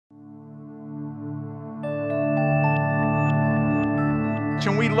church,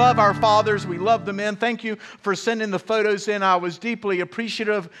 and we love our fathers. We love the men. Thank you for sending the photos in. I was deeply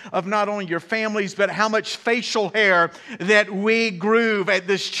appreciative of not only your families, but how much facial hair that we grew at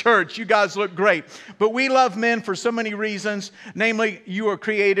this church. You guys look great. But we love men for so many reasons. Namely, you are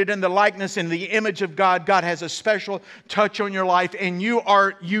created in the likeness and the image of God. God has a special touch on your life, and you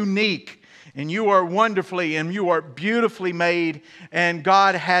are unique. And you are wonderfully and you are beautifully made, and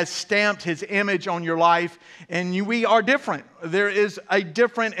God has stamped His image on your life, and we are different. There is a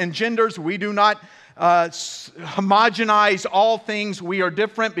different in genders. We do not homogenize all things. We are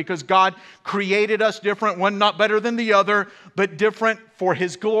different because God created us different, one not better than the other, but different for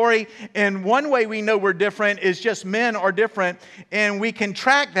His glory. And one way we know we're different is just men are different, and we can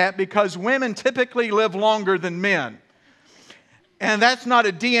track that because women typically live longer than men. And that's not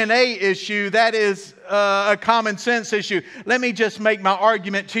a DNA issue, that is a common sense issue. Let me just make my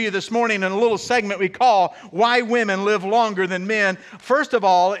argument to you this morning in a little segment we call Why Women Live Longer Than Men. First of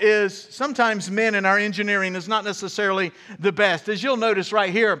all is sometimes men in our engineering is not necessarily the best. As you'll notice right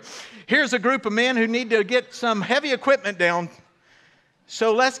here, here's a group of men who need to get some heavy equipment down.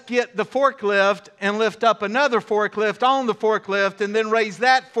 So let's get the forklift and lift up another forklift on the forklift and then raise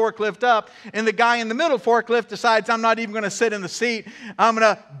that forklift up. And the guy in the middle forklift decides, I'm not even going to sit in the seat. I'm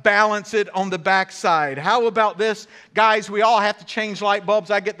going to balance it on the backside. How about this? Guys, we all have to change light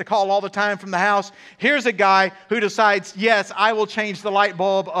bulbs. I get the call all the time from the house. Here's a guy who decides, yes, I will change the light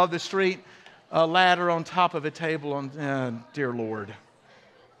bulb of the street. A ladder on top of a table. Dear Lord.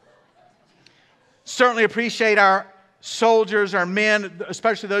 Certainly appreciate our soldiers, our men,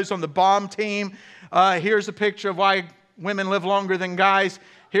 especially those on the bomb team. Here's a picture of why women live longer than guys.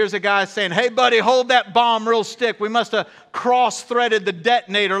 Here's a guy saying, hey buddy, hold that bomb real stick. We must have cross-threaded the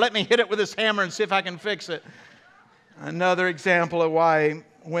detonator. Let me hit it with this hammer and see if I can fix it. Another example of why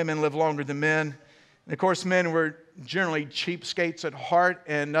women live longer than men. And of course, men were generally cheapskates at heart,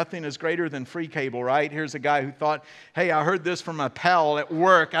 and nothing is greater than free cable, right? Here's a guy who thought, hey, I heard this from a pal at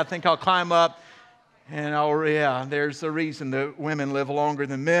work. I think I'll climb up. And there's the reason that women live longer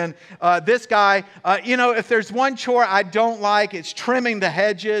than men. This guy, if there's one chore I don't like, it's trimming the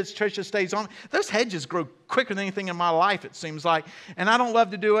hedges. Tricia stays on. Those hedges grow quicker than anything in my life, it seems like. And I don't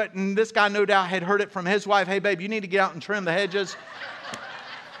love to do it. And this guy no doubt had heard it from his wife. Hey, babe, you need to get out and trim the hedges.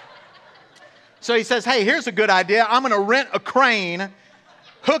 So he says, hey, here's a good idea. I'm going to rent a crane,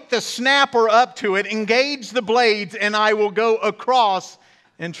 hook the snapper up to it, engage the blades, and I will go across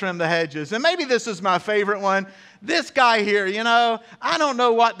and trim the hedges. And maybe this is my favorite one. This guy here, I don't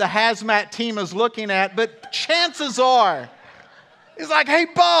know what the hazmat team is looking at, but chances are, he's like, hey,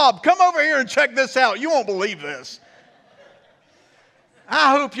 Bob, come over here and check this out. You won't believe this.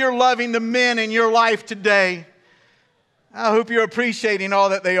 I hope you're loving the men in your life today. I hope you're appreciating all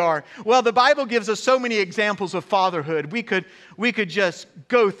that they are. Well, the Bible gives us so many examples of fatherhood. We could just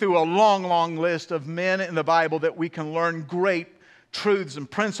go through a long, long list of men in the Bible that we can learn great truths and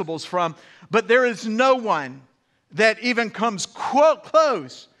principles from, but there is no one that even comes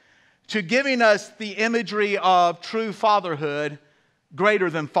close to giving us the imagery of true fatherhood greater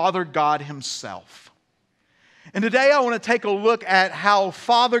than Father God Himself. And today I want to take a look at how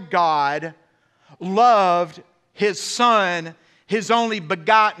Father God loved His Son, His only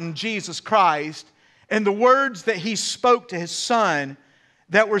begotten Jesus Christ, and the words that He spoke to His Son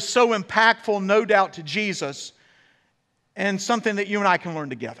that were so impactful, no doubt, to Jesus, and something that you and I can learn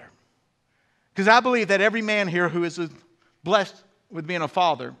together. Because I believe that every man here who is blessed with being a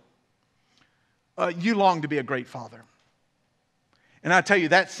father, you long to be a great father. And I tell you,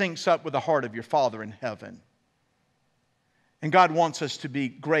 that syncs up with the heart of your Father in heaven. And God wants us to be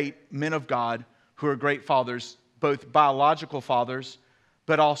great men of God who are great fathers, both biological fathers,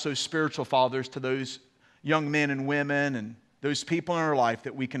 but also spiritual fathers to those young men and women and those people in our life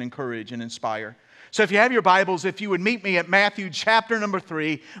that we can encourage and inspire. So if you have your Bibles, if you would meet me at Matthew chapter number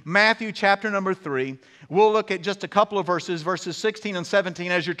 3. Matthew chapter number 3. We'll look at just a couple of verses 16 and 17.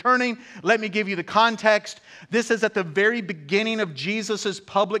 As you're turning, let me give you the context. This is at the very beginning of Jesus'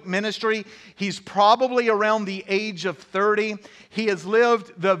 public ministry. He's probably around the age of 30. He has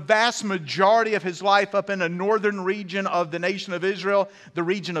lived the vast majority of his life up in the northern region of the nation of Israel, the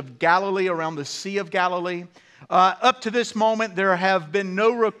region of Galilee, around the Sea of Galilee. Up to this moment, there have been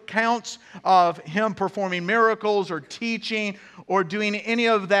no recounts of Him performing miracles or teaching or doing any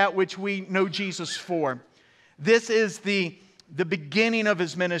of that which we know Jesus for. This is the beginning of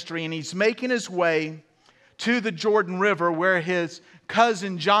His ministry, and He's making His way to the Jordan River where His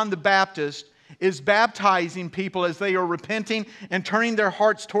cousin John the Baptist is baptizing people as they are repenting and turning their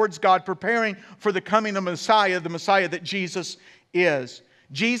hearts towards God, preparing for the coming of Messiah, the Messiah that Jesus is.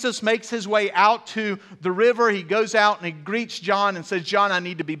 Jesus makes his way out to the river. He goes out and he greets John and says, John, I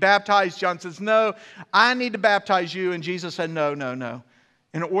need to be baptized. John says, no, I need to baptize you. And Jesus said, no, no, no.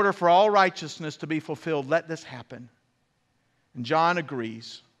 In order for all righteousness to be fulfilled, let this happen. And John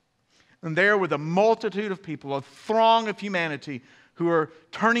agrees. And there with a multitude of people, a throng of humanity who are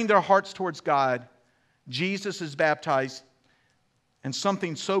turning their hearts towards God, Jesus is baptized. And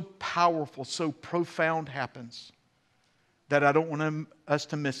something so powerful, so profound happens that I don't want us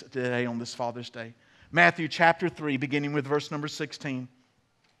to miss it today on this Father's Day. Matthew chapter 3, beginning with verse number 16.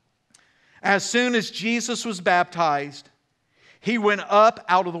 As soon as Jesus was baptized, he went up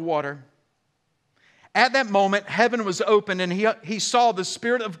out of the water. At that moment, heaven was opened, and he saw the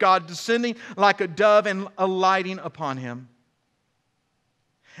Spirit of God descending like a dove and alighting upon him.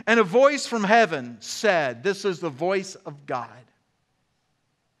 And a voice from heaven said, this is the voice of God,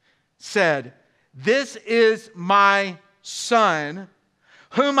 said, this is my Son,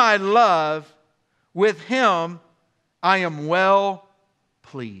 whom I love. With him I am well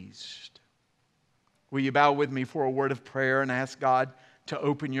pleased. Will you bow with me for a word of prayer and ask God to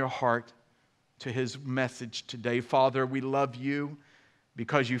open your heart to his message today? Father, we love you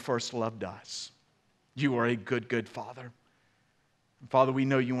because you first loved us. You are a good, good Father. And Father, we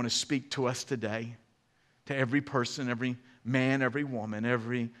know you want to speak to us today, to every person, every man, every woman,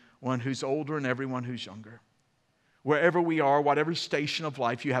 everyone who's older and everyone who's younger. Wherever we are, whatever station of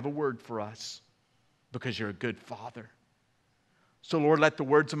life, you have a word for us because you're a good Father. So, Lord, let the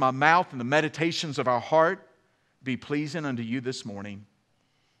words of my mouth and the meditations of our heart be pleasing unto you this morning.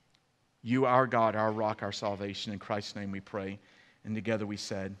 You, our God, our rock, our salvation. In Christ's name we pray. And together we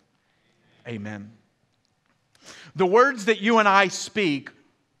said, amen. The words that you and I speak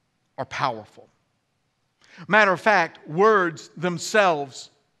are powerful. Matter of fact, words themselves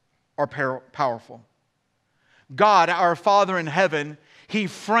are powerful. God, our Father in heaven, he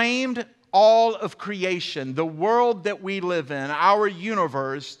framed all of creation, the world that we live in, our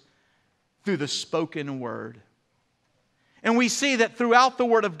universe, through the spoken word. And we see that throughout the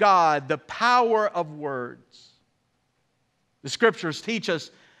Word of God, the power of words. The Scriptures teach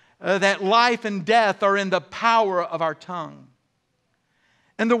us that life and death are in the power of our tongue.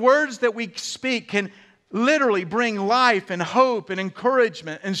 And the words that we speak can literally bring life and hope and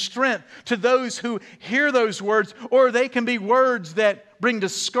encouragement and strength to those who hear those words, or they can be words that bring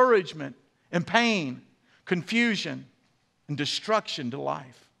discouragement and pain, confusion, and destruction to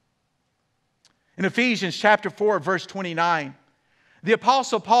life. In Ephesians chapter 4, verse 29, the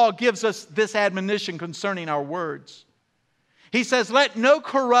Apostle Paul gives us this admonition concerning our words. He says, let no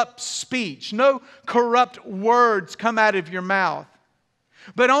corrupt speech, no corrupt words come out of your mouth,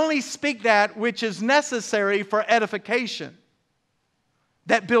 but only speak that which is necessary for edification,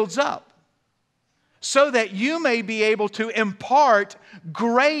 that builds up, so that you may be able to impart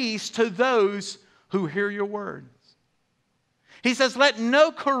grace to those who hear your words. He says, let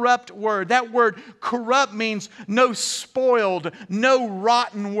no corrupt word, that word corrupt means no spoiled, no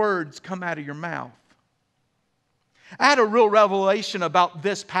rotten words come out of your mouth. I had a real revelation about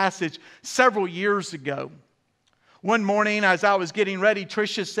this passage several years ago. One morning as I was getting ready,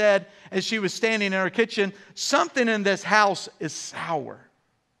 Tricia said, as she was standing in her kitchen, something in this house is sour.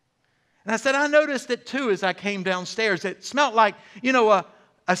 And I said, I noticed it too as I came downstairs. It smelled like,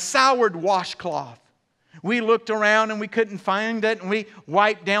 a soured washcloth. We looked around and we couldn't find it, and we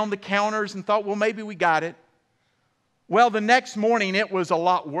wiped down the counters and thought, well, maybe we got it. Well, the next morning it was a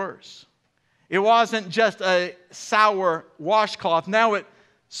lot worse. It wasn't just a sour washcloth. Now it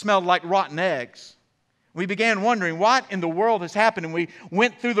smelled like rotten eggs. We began wondering what in the world has happened, and we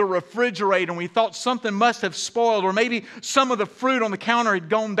went through the refrigerator and we thought something must have spoiled, or maybe some of the fruit on the counter had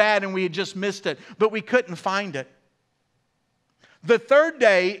gone bad and we had just missed it, but we couldn't find it. The third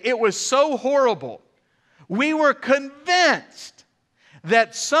day, it was so horrible, we were convinced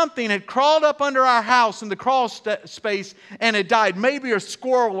that something had crawled up under our house in the crawl space and had died. Maybe a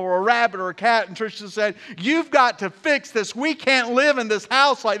squirrel or a rabbit or a cat. And Tricia said, you've got to fix this. We can't live in this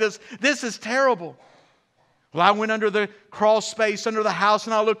house like this. This is terrible. Well, I went under the crawl space, under the house,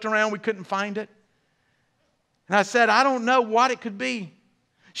 and I looked around. We couldn't find it. And I said, I don't know what it could be.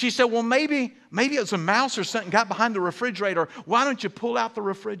 She said, well, maybe it was a mouse or something got behind the refrigerator. Why don't you pull out the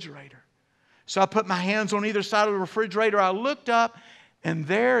refrigerator? So I put my hands on either side of the refrigerator. I looked up, and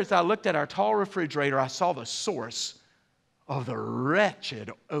there, as I looked at our tall refrigerator, I saw the source of the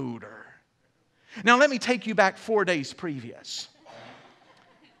wretched odor. Now, let me take you back 4 days previous.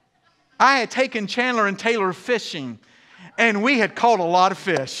 I had taken Chandler and Taylor fishing, and we had caught a lot of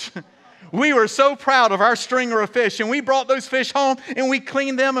fish. We were so proud of our stringer of fish, and we brought those fish home and we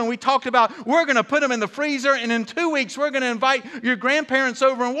cleaned them, and we talked about we're going to put them in the freezer, and in 2 weeks we're going to invite your grandparents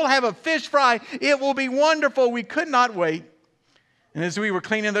over and we'll have a fish fry. It will be wonderful. We could not wait. And as we were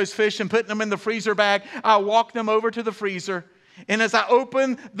cleaning those fish and putting them in the freezer bag, I walked them over to the freezer, and as I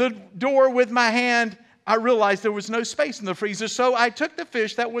opened the door with my hand, I realized there was no space in the freezer, so I took the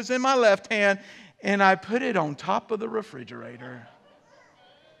fish that was in my left hand and I put it on top of the refrigerator.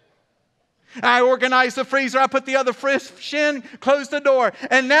 I organized the freezer, I put the other fish in, closed the door.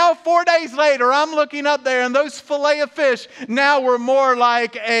 And now 4 days later, I'm looking up there, and those fillet of fish now were more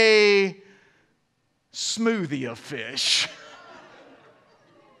like a smoothie of fish.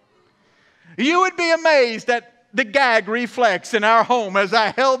 You would be amazed at the gag reflex in our home as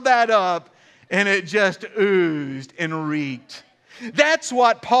I held that up, and it just oozed and reeked. That's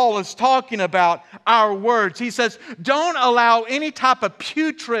what Paul is talking about, our words. He says, don't allow any type of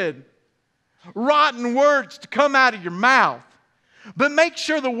putrid, rotten words to come out of your mouth. But make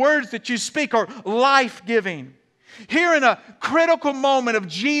sure the words that you speak are life-giving. Here in a critical moment of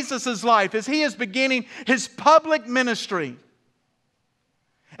Jesus' life, as he is beginning his public ministry,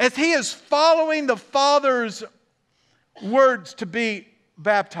 as he is following the Father's words to be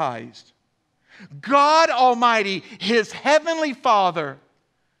baptized, God Almighty, his heavenly Father,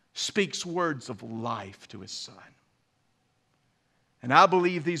 speaks words of life to his Son. And I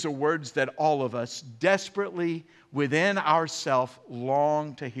believe these are words that all of us desperately within ourselves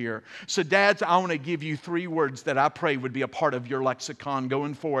long to hear. So dads, I want to give you 3 words that I pray would be a part of your lexicon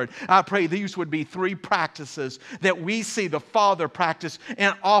going forward. I pray these would be 3 practices that we see the Father practice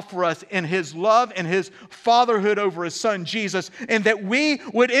and offer us in his love and his fatherhood over his Son Jesus, and that we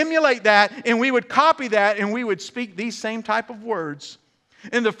would emulate that and we would copy that and we would speak these same type of words.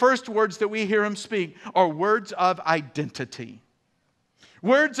 And the first words that we hear him speak are words of identity.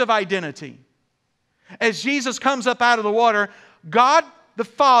 Words of identity. As Jesus comes up out of the water, God the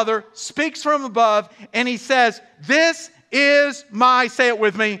Father speaks from above and he says, "This is my," say it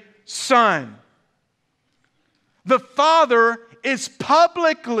with me, "Son." The Father is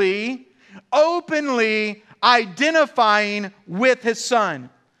publicly, openly identifying with his Son.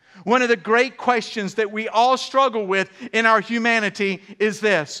 One of the great questions that we all struggle with in our humanity is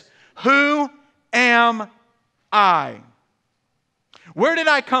this: who am I? Where did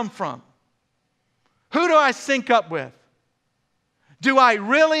I come from? Who do I sync up with? Do I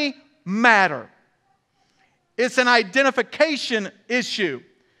really matter? It's an identification issue.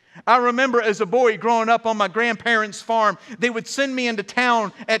 I remember as a boy growing up on my grandparents' farm, they would send me into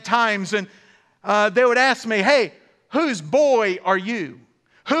town at times and they would ask me, "Hey, whose boy are you?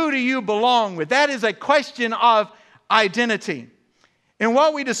 Who do you belong with?" That is a question of identity. And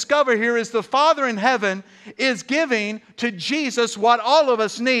what we discover here is the Father in heaven is giving to Jesus what all of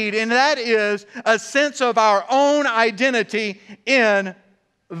us need, and that is a sense of our own identity in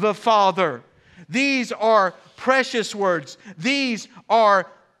the Father. These are precious words. These are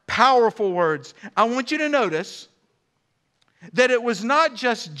powerful words. I want you to notice that it was not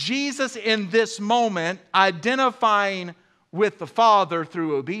just Jesus in this moment identifying with the Father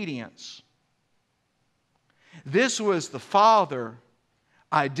through obedience. This was the Father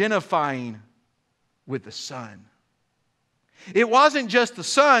identifying with the Son. It wasn't just the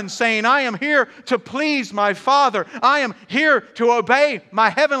Son saying, "I am here to please my Father. I am here to obey my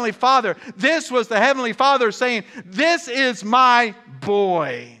Heavenly Father." This was the Heavenly Father saying, "This is my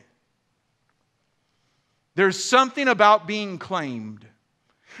boy." There's something about being claimed.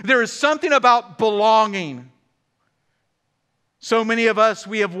 There is something about belonging. So many of us,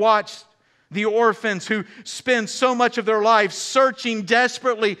 we have watched the orphans who spend so much of their life searching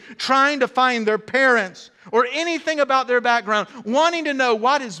desperately, trying to find their parents or anything about their background, wanting to know,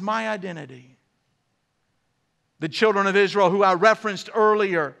 what is my identity? The children of Israel, who I referenced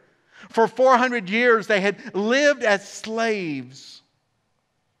earlier, for 400 years they had lived as slaves.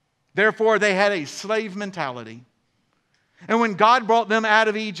 Therefore, they had a slave mentality. And when God brought them out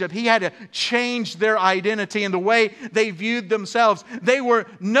of Egypt, He had to change their identity and the way they viewed themselves. They were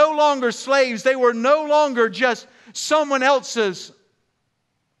no longer slaves. They were no longer just someone else's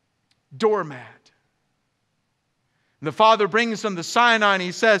doormat. And the Father brings them to Sinai and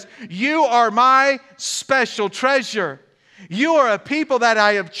He says, "You are my special treasure. You are a people that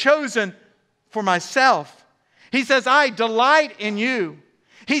I have chosen for myself." He says, "I delight in you."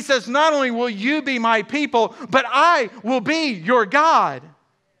 He says, "Not only will you be my people, but I will be your God."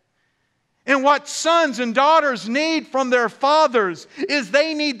 And what sons and daughters need from their fathers is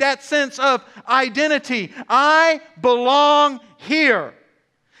they need that sense of identity. I belong here.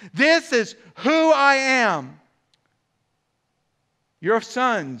 This is who I am. Your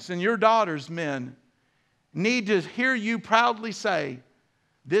sons and your daughters, men, need to hear you proudly say,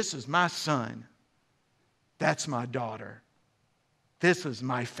 this is my son. That's my daughter. This is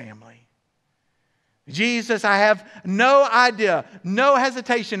my family. Jesus, I have no idea, no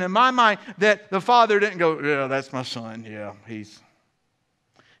hesitation in my mind that the Father didn't go, yeah, that's my son. Yeah, he's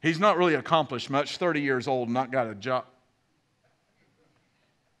not really accomplished much, 30 years old, not got a job.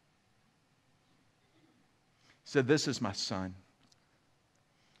 He said, this is my son.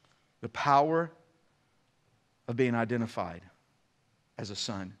 The power of being identified as a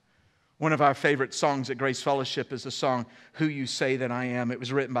son. One of our favorite songs at Grace Fellowship is the song, Who You Say That I Am. It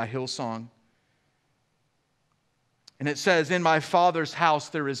was written by Hillsong. And it says, in my Father's house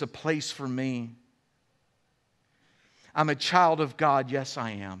there is a place for me. I'm a child of God, yes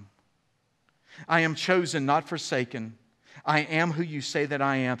I am. I am chosen, not forsaken. I am who you say that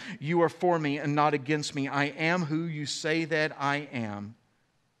I am. You are for me and not against me. I am who you say that I am.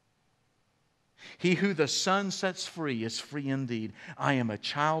 He who the Son sets free is free indeed. I am a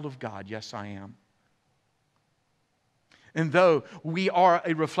child of God. Yes, I am. And though we are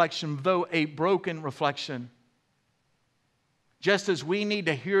a reflection, though a broken reflection, just as we need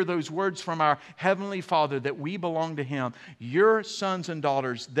to hear those words from our Heavenly Father that we belong to Him, your sons and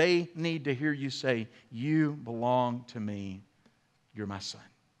daughters, they need to hear you say, you belong to me. You're my son.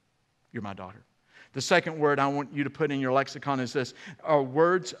 You're my daughter. The second word I want you to put in your lexicon is this, are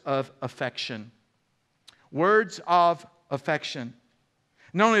words of affection. Words of affection.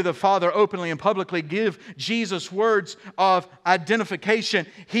 Not only did the Father openly and publicly give Jesus words of identification,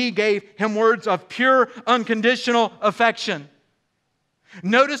 He gave Him words of pure, unconditional affection.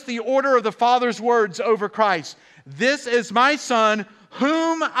 Notice the order of the Father's words over Christ. This is my Son,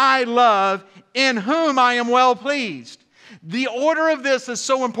 whom I love, in whom I am well pleased. The order of this is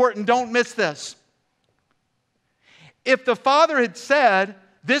so important. Don't miss this. If the Father had said,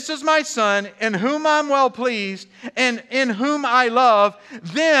 this is my Son, in whom I'm well pleased, and in whom I love,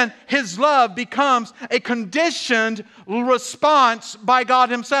 then His love becomes a conditioned response by God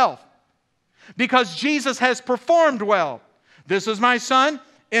Himself. Because Jesus has performed well. This is my Son,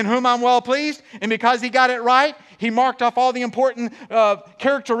 in whom I'm well pleased. And because He got it right, He marked off all the important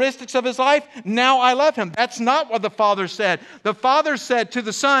characteristics of His life. Now I love Him. That's not what the Father said. The Father said to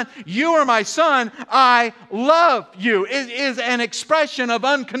the Son, you are my Son, I love you. It is an expression of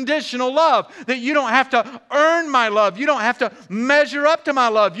unconditional love. That you don't have to earn my love. You don't have to measure up to my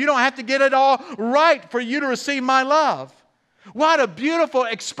love. You don't have to get it all right for you to receive my love. What a beautiful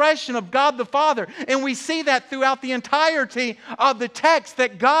expression of God the Father. And we see that throughout the entirety of the text,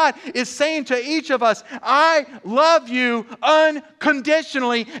 that God is saying to each of us, I love you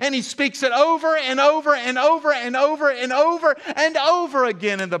unconditionally. And He speaks it over and over and over and over and over and over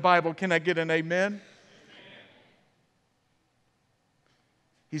again in the Bible. Can I get an amen?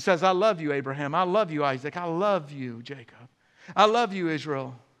 He says, I love you, Abraham. I love you, Isaac. I love you, Jacob. I love you,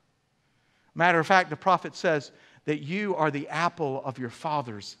 Israel. Matter of fact, the prophet says, that you are the apple of your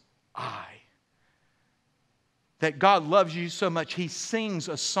Father's eye. That God loves you so much, He sings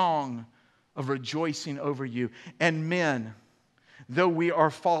a song of rejoicing over you. And men, though we are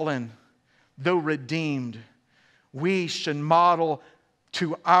fallen, though redeemed, we should model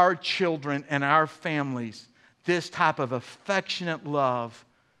to our children and our families this type of affectionate love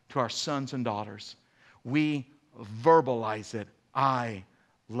to our sons and daughters. We verbalize it. I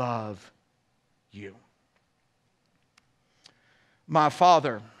love you. My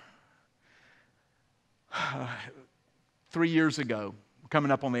father, 3 years ago,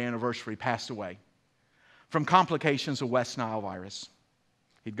 coming up on the anniversary, passed away from complications of West Nile virus.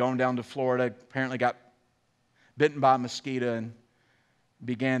 He'd gone down to Florida, apparently got bitten by a mosquito, and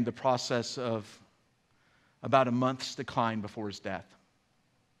began the process of about a month's decline before his death.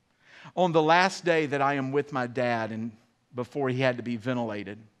 On the last day that I am with my dad, and before he had to be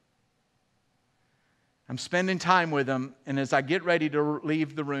ventilated, I'm spending time with him, and as I get ready to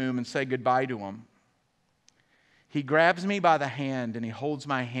leave the room and say goodbye to him, he grabs me by the hand, and he holds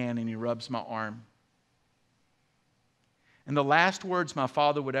my hand, and he rubs my arm. And the last words my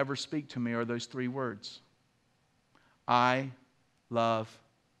father would ever speak to me are those 3 words. I love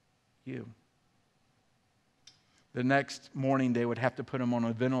you. The next morning, they would have to put him on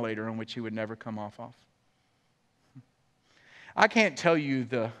a ventilator on which he would never come off. I can't tell you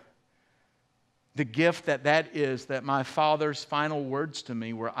the gift that is, that my father's final words to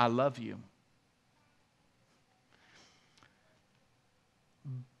me were, I love you.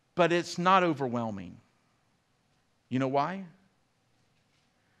 But it's not overwhelming. You know why?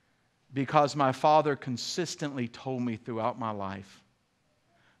 Because my father consistently told me throughout my life,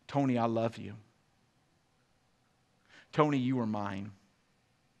 Tony, I love you. Tony, you are mine.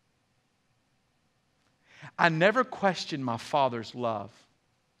 I never questioned my Father's love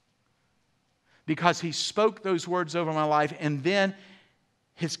because He spoke those words over my life, and then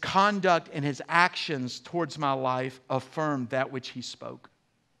His conduct and His actions towards my life affirmed that which He spoke.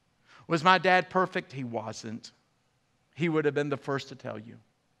 Was my dad perfect? He wasn't. He would have been the first to tell you.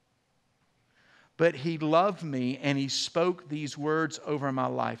 But He loved me, and He spoke these words over my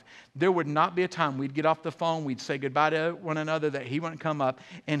life. There would not be a time we'd get off the phone, we'd say goodbye to one another, that He wouldn't come up,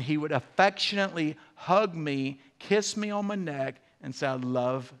 and He would affectionately hug me, kiss me on my neck, and say, I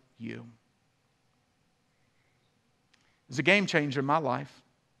love you. It was a game changer in my life.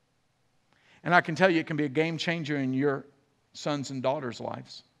 And I can tell you it can be a game changer in your sons and daughters'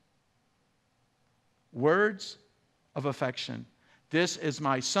 lives. Words of affection. This is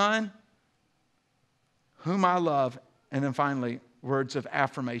my son, whom I love. And then finally, words of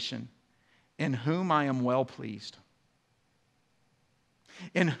affirmation. In whom I am well pleased.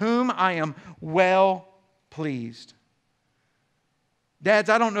 In whom I am well pleased. Dads,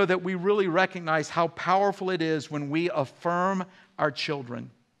 I don't know that we really recognize how powerful it is when we affirm our children.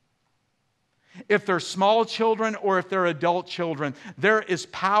 If they're small children or if they're adult children, there is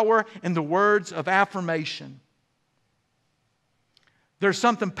power in the words of affirmation. There's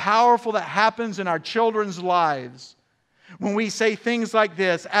something powerful that happens in our children's lives when we say things like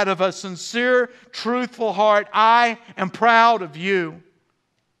this out of a sincere, truthful heart. I am proud of you.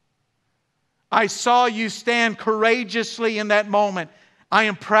 I saw you stand courageously in that moment. I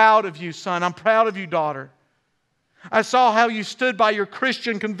am proud of you, son. I'm proud of you, daughter. I saw how you stood by your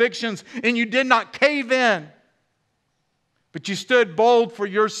Christian convictions and you did not cave in, but you stood bold for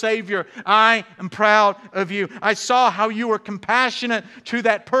your Savior. I am proud of you. I saw how you were compassionate to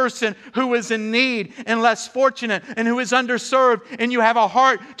that person who was in need and less fortunate and who is underserved, and you have a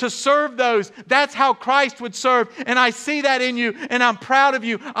heart to serve those. That's how Christ would serve, and I see that in you, and I'm proud of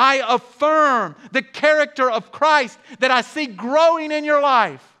you. I affirm the character of Christ that I see growing in your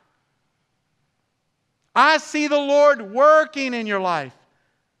life. I see the Lord working in your life.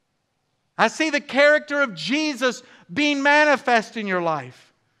 I see the character of Jesus being manifest in your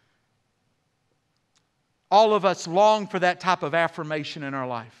life. All of us long for that type of affirmation in our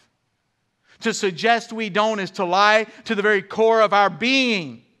life. To suggest we don't is to lie to the very core of our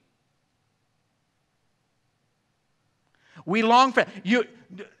being. We long for you.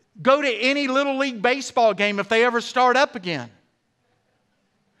 Go to any Little League baseball game if they ever start up again.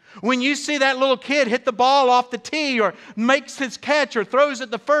 When you see that little kid hit the ball off the tee or makes his catch or throws it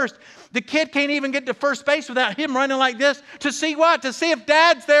to first, the kid can't even get to first base without him running like this to see what? To see if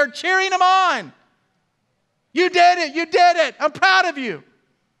Dad's there cheering him on. You did it. You did it. I'm proud of you.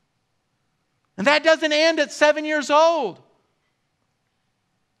 And that doesn't end at 7 years old.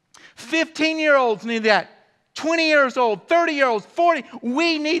 15-year-olds need that. 20 years old, 30-year-olds, 40.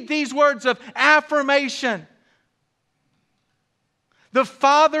 We need these words of affirmation. The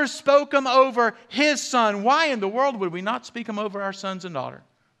Father spoke them over His Son. Why in the world would we not speak them over our sons and daughters?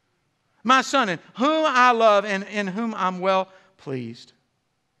 My son, in whom I love and in whom I'm well pleased.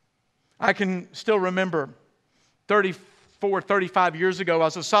 I can still remember 34, 35 years ago, I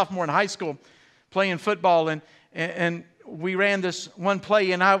was a sophomore in high school playing football, and we ran this one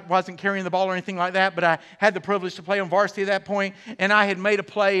play, and I wasn't carrying the ball or anything like that, but I had the privilege to play on varsity at that point, and I had made a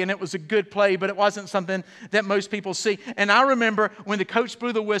play, and it was a good play, but it wasn't something that most people see. And I remember when the coach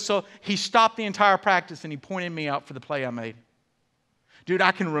blew the whistle, he stopped the entire practice, and he pointed me out for the play I made. Dude,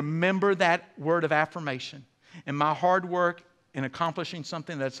 I can remember that word of affirmation. And my hard work in accomplishing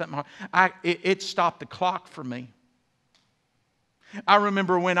something that set my heart, it stopped the clock for me. I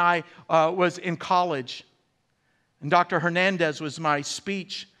remember when I was in college, and Dr. Hernandez was my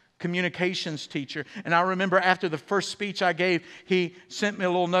speech communications teacher. And I remember after the first speech I gave, he sent me a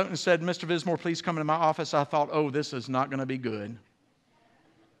little note and said, Mr. Vismore, please come into my office. I thought, oh, this is not going to be good.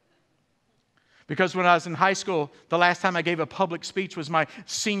 Because when I was in high school, the last time I gave a public speech was my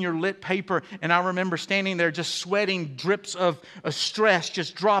senior lit paper. And I remember standing there just sweating, drips of stress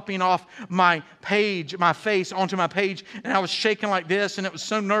just dropping off my page, my face onto my page. And I was shaking like this, and it was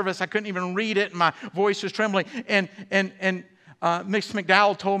so nervous I couldn't even read it, and my voice was trembling. And Miss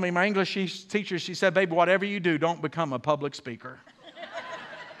McDowell told me, my English teacher, she said, baby, whatever you do, don't become a public speaker.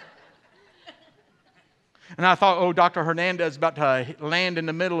 And I thought, oh, Dr. Hernandez is about to land in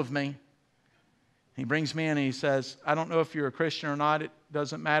the middle of me. He brings me in and he says, I don't know if you're a Christian or not. It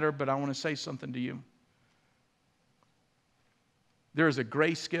doesn't matter, but I want to say something to you. There is a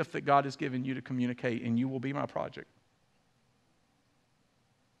grace gift that God has given you to communicate, and you will be my project.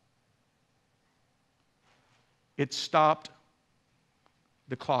 It stopped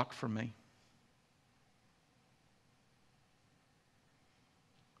the clock for me.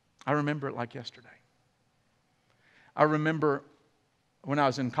 I remember it like yesterday. I remember when I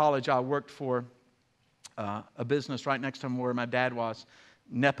was in college, I worked for a business right next to where my dad was.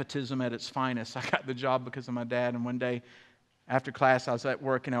 Nepotism at its finest. I got the job because of my dad, and one day after class, I was at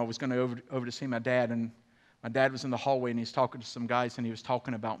work, and I was going to over to see my dad, and my dad was in the hallway, and he's talking to some guys, and he was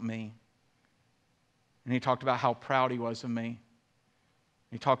talking about me. And he talked about how proud he was of me.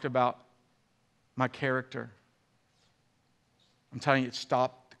 He talked about my character. I'm telling you, it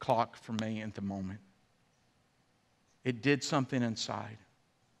stopped the clock for me at the moment. It did something inside.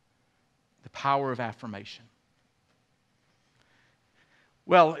 The power of affirmation.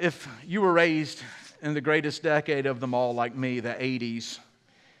 Well, if you were raised in the greatest decade of them all like me, the 80s,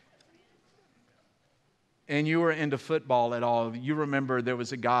 and you were into football at all, you remember there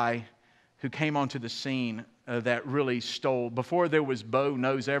was a guy who came onto the scene that really stole. Before there was Bo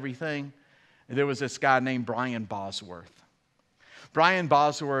Knows Everything, there was this guy named Brian Bosworth. Brian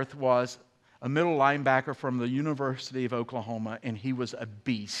Bosworth was a middle linebacker from the University of Oklahoma, and he was a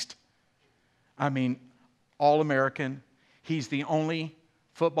beast. I mean, All-American. He's the only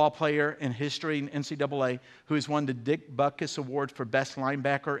football player in history in NCAA who has won the Dick Butkus Award for best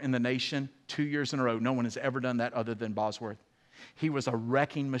linebacker in the nation 2 years in a row. No one has ever done that other than Bosworth. He was a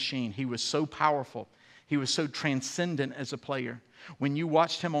wrecking machine. He was so powerful. He was so transcendent as a player. When you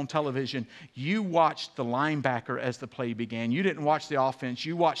watched him on television, you watched the linebacker as the play began. You didn't watch the offense.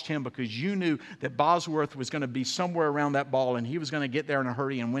 You watched him because you knew that Bosworth was going to be somewhere around that ball, and he was going to get there in a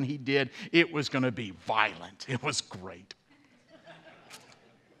hurry, and when he did, it was going to be violent. It was great.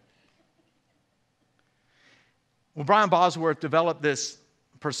 Well, Brian Bosworth developed this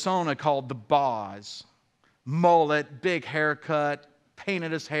persona called the Boz. Mullet, big haircut,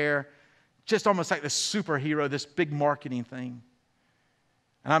 painted his hair, just almost like this superhero, this big marketing thing.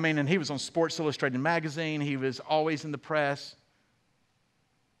 And he was on Sports Illustrated magazine. He was always in the press.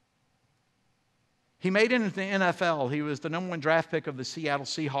 He made it into the NFL. He was the number 1 draft pick of the Seattle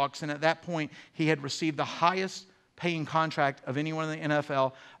Seahawks, and at that point, he had received the highest paying contract of anyone in the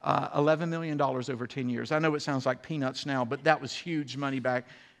NFL, $11 million over 10 years. I know it sounds like peanuts now, but that was huge money back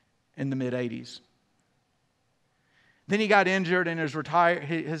in the mid-'80s. Then he got injured and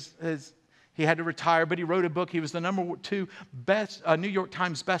he had to retire, but he wrote a book. He was the number 2 New York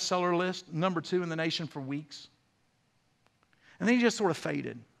Times bestseller list, number 2 in the nation for weeks. And then he just sort of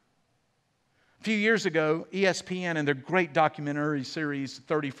faded. A few years ago, ESPN and their great documentary series,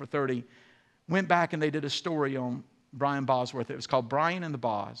 30 for 30, went back and they did a story on Brian Bosworth. It was called Brian and the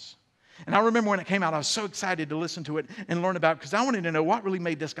Boz. And I remember when it came out, I was so excited to listen to it and learn about it because I wanted to know what really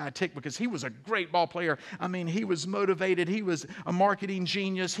made this guy tick, because he was a great ball player. He was motivated. He was a marketing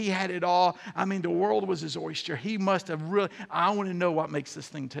genius. He had it all. The world was his oyster. He must have really, I want to know what makes this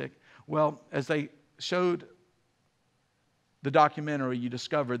thing tick. Well, as they showed the documentary, you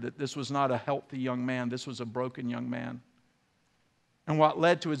discovered that this was not a healthy young man. This was a broken young man. And what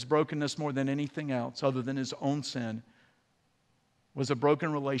led to his brokenness more than anything else, other than his own sin, was a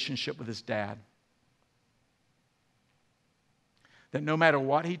broken relationship with his dad. That no matter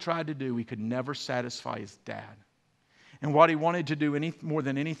what he tried to do, he could never satisfy his dad. And what he wanted to do more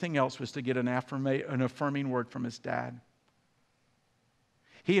than anything else was to get an affirming word from his dad.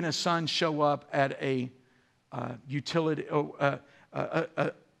 He and his son show up at a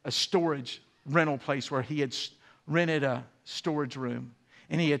storage rental place where he had rented a storage room.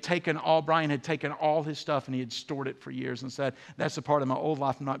 And Brian had taken all his stuff and he had stored it for years and said, that's a part of my old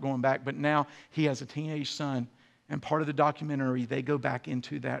life, I'm not going back. But now he has a teenage son, and part of the documentary, they go back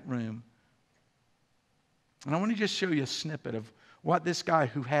into that room. And I want to just show you a snippet of what this guy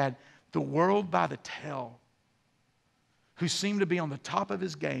who had the world by the tail, who seemed to be on the top of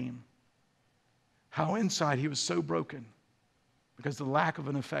his game, how inside he was so broken because of the lack of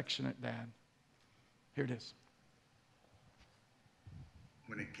an affectionate dad. Here it is.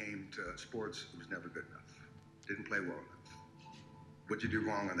 When it came to sports, it was never good enough. Didn't play well enough. What'd you do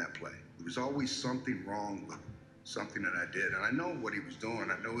wrong on that play? There was always something wrong with something that I did. And I know what he was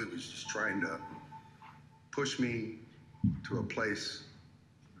doing. I know he was just trying to push me to a place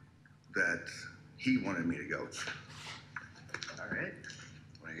that he wanted me to go. All right.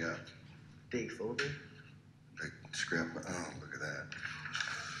 What do you got? Big folder. Big scrap. Oh, look at that.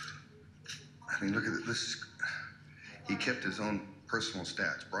 Look at this. He kept his own personal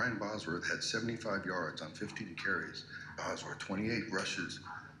stats. Brian Bosworth had 75 yards on 52 carries. Bosworth, 28 rushes,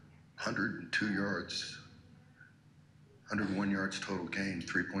 102 yards, 101 yards total gain,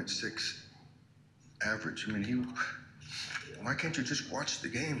 3.6 average. Why can't you just watch the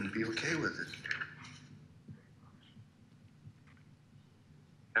game and be okay with it?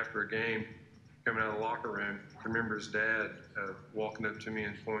 After a game, coming out of the locker room, I remember his dad walking up to me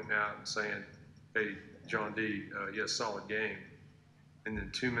and pointing out and saying, "Hey, John D., you had a solid game." And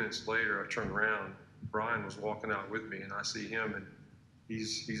then 2 minutes later, I turned around. Brian was walking out with me, and I see him, and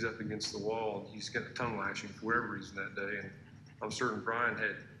he's up against the wall, and he's getting a tongue lashing for whatever reason that day. And I'm certain Brian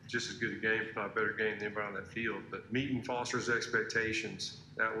had just as good a game, if not a better game, than anybody on that field. But meeting Foster's expectations,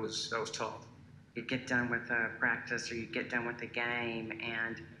 that was tough. You'd get done with a practice or you'd get done with the game,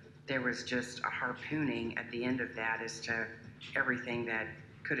 and there was just a harpooning at the end of that as to everything that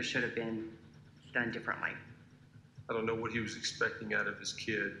could have, should have been done differently. I don't know what he was expecting out of his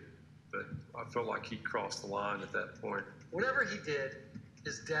kid, but I felt like he crossed the line at that point. Whatever he did,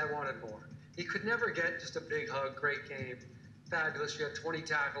 his dad wanted more. He could never get just a big hug, great game, fabulous, you had 20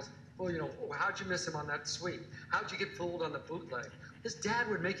 tackles. Well, how'd you miss him on that sweep? How'd you get fooled on the bootleg? His dad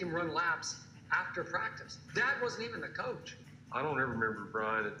would make him run laps after practice. Dad wasn't even the coach. I don't ever remember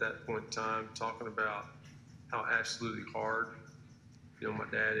Brian at that point in time talking about how absolutely hard, my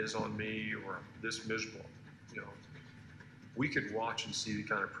dad is on me, or I'm this miserable. We could watch and see the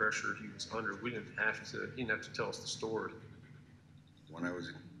kind of pressure he was under. He didn't have to tell us the story. When I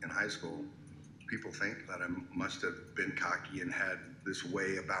was in high school, people think that I must have been cocky and had this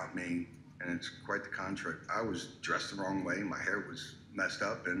way about me, and it's quite the contrary. I was dressed the wrong way, my hair was messed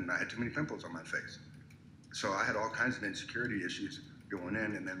up, and I had too many pimples on my face. So I had all kinds of insecurity issues going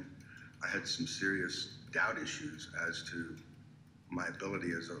in, and then I had some serious doubt issues as to my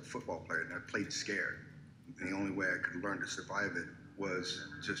ability as a football player, and I played scared. And the only way I could learn to survive it was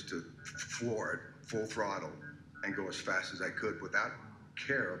just to floor it full throttle and go as fast as I could without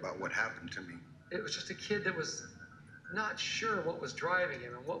care about what happened to me. It was just a kid that was not sure what was driving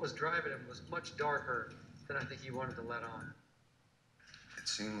him, and what was driving him was much darker than I think he wanted to let on. It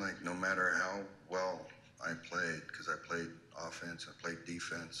seemed like no matter how well I played, because I played offense, I played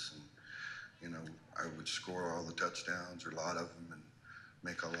defense, and I would score all the touchdowns, or a lot of them, and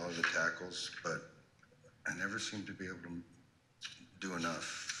make a lot of the tackles, but I never seemed to be able to do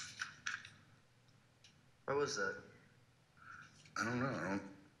enough. Why was that? I don't know.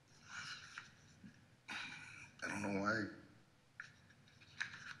 I don't know why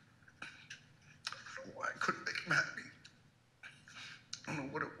I couldn't make him happy. I don't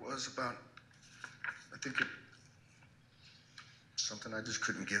know what it was about. I think it something I just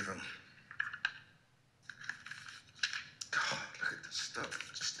couldn't give him. Oh, look at this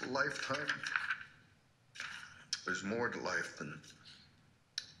stuff. Just a lifetime. There's more to life than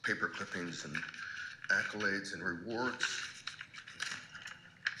paper clippings and accolades and rewards.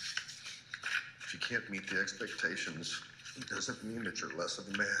 If you can't meet the expectations, it doesn't mean that you're less of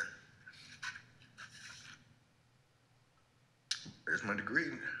a man. There's my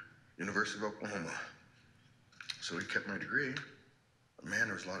degree, University of Oklahoma. So he kept my degree. But man,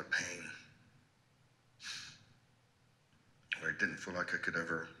 there was a lot of pain. I didn't feel like I could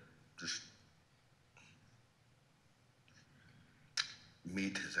ever just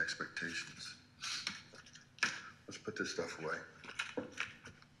meet his expectations. Let's put this stuff away.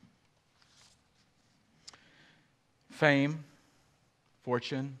 Fame,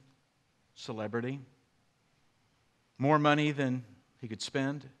 fortune, celebrity, more money than he could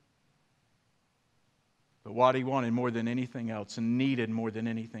spend. But what he wanted more than anything else, and needed more than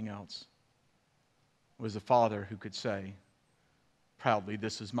anything else, was a father who could say proudly,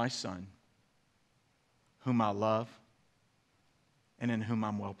 "This is my son, whom I love, and in whom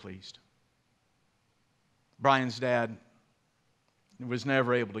I'm well pleased." Brian's dad was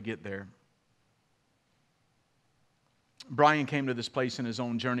never able to get there. Brian came to this place in his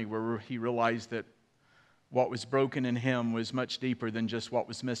own journey where he realized that what was broken in him was much deeper than just what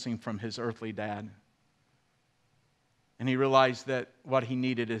was missing from his earthly dad. And he realized that what he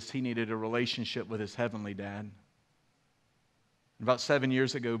needed a relationship with his heavenly dad. About 7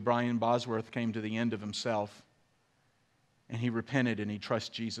 years ago, Brian Bosworth came to the end of himself, and he repented and he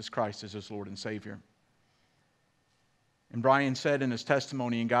trusted Jesus Christ as his Lord and Savior. And Brian said in his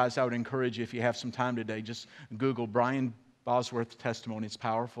testimony, and guys, I would encourage you, if you have some time today, just Google Brian Bosworth's testimony. It's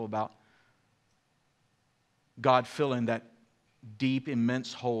powerful about God filling that deep,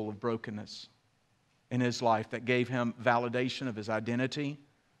 immense hole of brokenness in his life that gave him validation of his identity,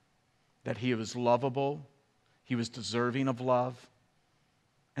 that he was lovable, he was deserving of love,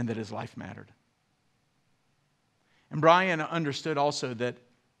 and that his life mattered. And Brian understood also that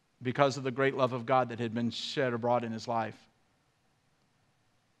because of the great love of God that had been shed abroad in his life,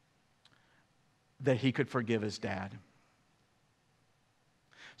 that he could forgive his dad.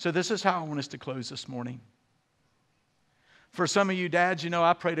 So this is how I want us to close this morning. For some of you dads,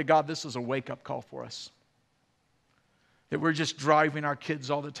 I pray to God this is a wake-up call for us. That we're just driving our kids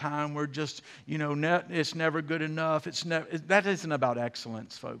all the time. We're just, it's never good enough. That isn't about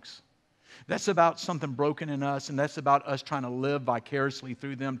excellence, folks. That's about something broken in us, and that's about us trying to live vicariously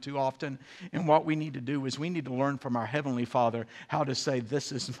through them too often. And what we need to do is we need to learn from our Heavenly Father how to say,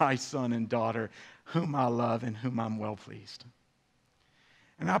 this is my son and daughter, whom I love and whom I'm well pleased.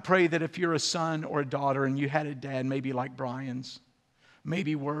 And I pray that if you're a son or a daughter and you had a dad maybe like Brian's,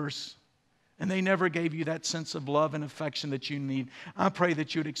 maybe worse, and they never gave you that sense of love and affection that you need, I pray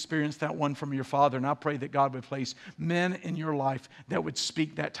that you would experience that one from your father. And I pray that God would place men in your life that would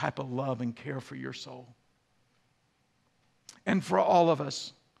speak that type of love and care for your soul. And for all of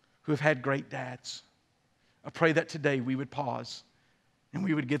us who have had great dads, I pray that today we would pause and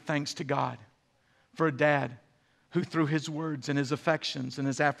we would give thanks to God for a dad who through his words and his affections and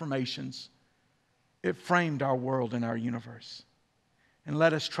his affirmations, it framed our world and our universe. And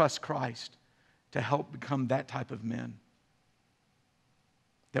let us trust Christ to help become that type of men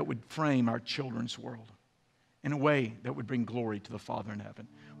that would frame our children's world in a way that would bring glory to the Father in heaven.